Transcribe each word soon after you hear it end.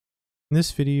In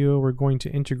this video, we're going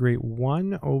to integrate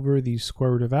 1 over the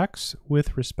square root of x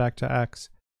with respect to x.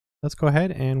 Let's go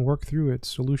ahead and work through its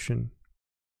solution.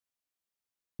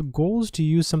 The goal is to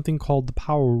use something called the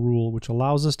power rule, which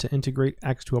allows us to integrate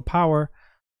x to a power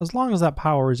as long as that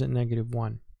power isn't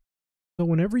 -1. So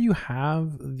whenever you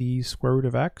have the square root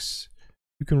of x,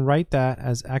 you can write that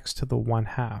as x to the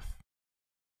 1/2.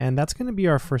 And that's going to be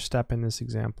our first step in this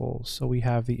example. So we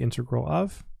have the integral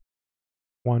of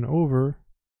 1 over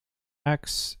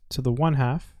x to the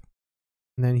 1/2,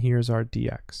 and then here's our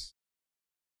dx.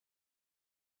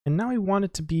 And now we want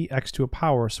it to be x to a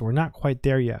power, so we're not quite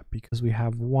there yet because we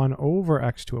have 1 over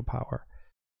x to a power.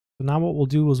 So now what we'll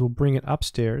do is we'll bring it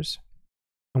upstairs,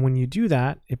 and when you do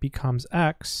that, it becomes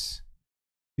x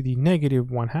to the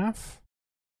 -1/2,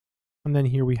 and then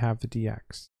here we have the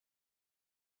dx.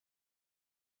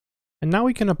 And now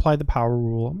we can apply the power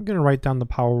rule. I'm going to write down the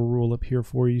power rule up here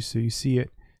for you so you see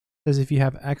it. It says if you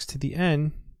have x to the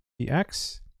n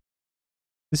dx,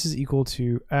 this is equal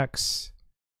to x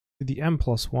to the m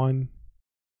plus 1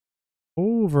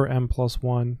 over m plus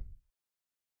 1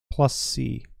 plus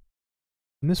c.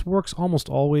 And this works almost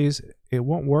always. It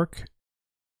won't work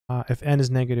if n is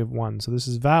 -1. So this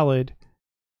is valid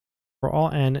for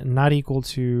all n not equal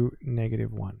to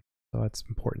 -1. So that's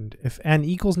important. If n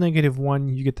equals -1,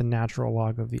 you get the natural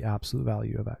log of the absolute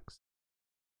value of x.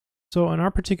 So in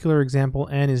our particular example,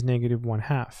 n is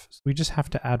 -1/2. So we just have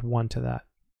to add 1 to that.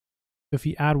 So if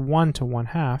you add 1 to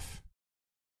 1/2,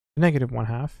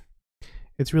 -1/2,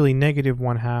 it's really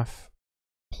 -1/2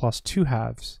 plus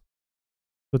 2/2.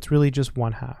 So it's really just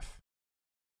 1/2.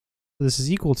 So this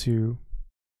is equal to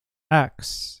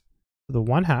x to the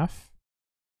 1/2,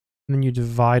 and then you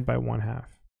divide by 1/2.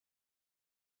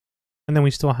 And then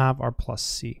we still have our plus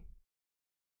c.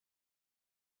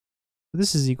 So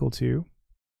this is equal to,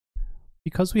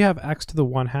 because we have x to the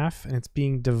 1/2 and it's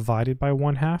being divided by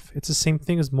 1/2, it's the same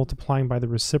thing as multiplying by the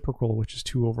reciprocal, which is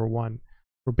 2 over 1.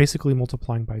 We're basically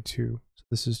multiplying by 2. So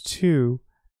this is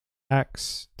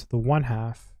 2x to the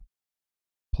 1/2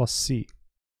 plus c.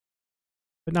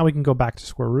 But now we can go back to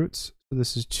square roots. So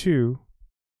this is 2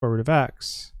 square root of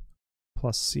x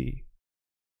plus c.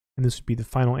 And this would be the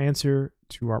final answer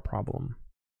to our problem.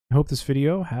 I hope this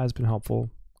video has been helpful.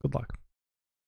 Good luck.